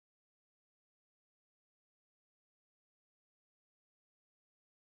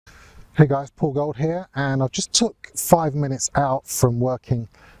Hey guys, Paul Gold here, and I've just took 5 minutes out from working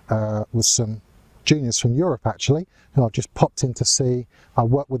with some juniors from Europe actually, who I've just popped in to see. I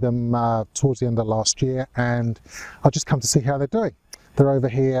worked with them towards the end of last year, and I've just come to see how they're doing. They're over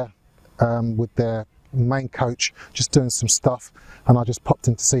here with their main coach just doing some stuff, and I just popped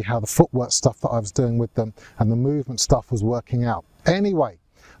in to see how the footwork stuff that I was doing with them and the movement stuff was working out. Anyway,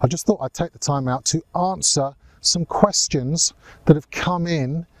 I just thought I'd take the time out to answer some questions that have come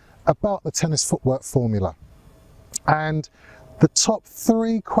in about the tennis footwork formula. And the top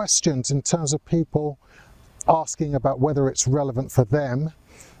 3 questions in terms of people asking about whether it's relevant for them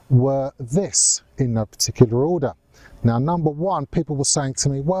were this, in no particular order. Now, number 1, people were saying to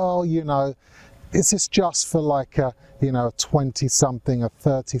me, well, you know, is this just for like a, you know, a 20-something, a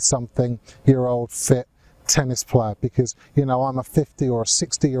 30-something year old fit tennis player? Because, you know, I'm a 50 or a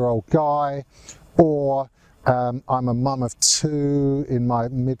 60-year-old guy, or I'm a mum of 2 in my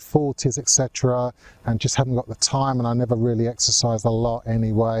mid-40s, etc., and just haven't got the time, and I never really exercised a lot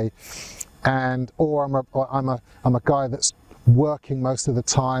anyway. And or I'm a guy that's working most of the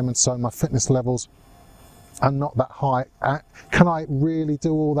time, and so my fitness levels are not that high. Can I really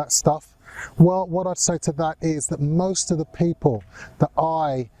do all that stuff? Well, what I'd say to that is that most of the people that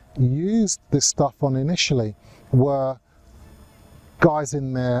I used this stuff on initially were guys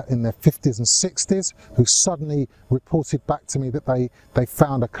in their 50s and 60s who suddenly reported back to me that they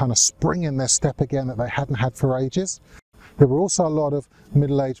found a kind of spring in their step again that they hadn't had for ages. There were also a lot of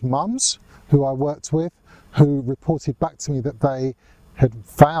middle-aged mums who I worked with who reported back to me that they had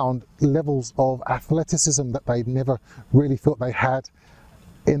found levels of athleticism that they'd never really thought they had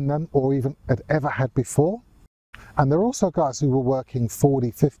in them or even had ever had before. And there are also guys who were working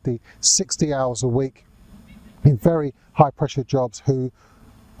 40, 50, 60 hours a week in very high pressure jobs who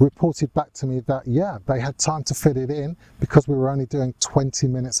reported back to me that, yeah, they had time to fit it in because we were only doing 20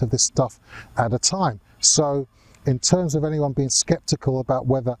 minutes of this stuff at a time. So in terms of anyone being skeptical about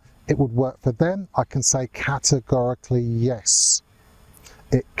whether it would work for them, I can say categorically yes,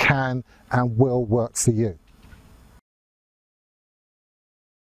 it can and will work for you.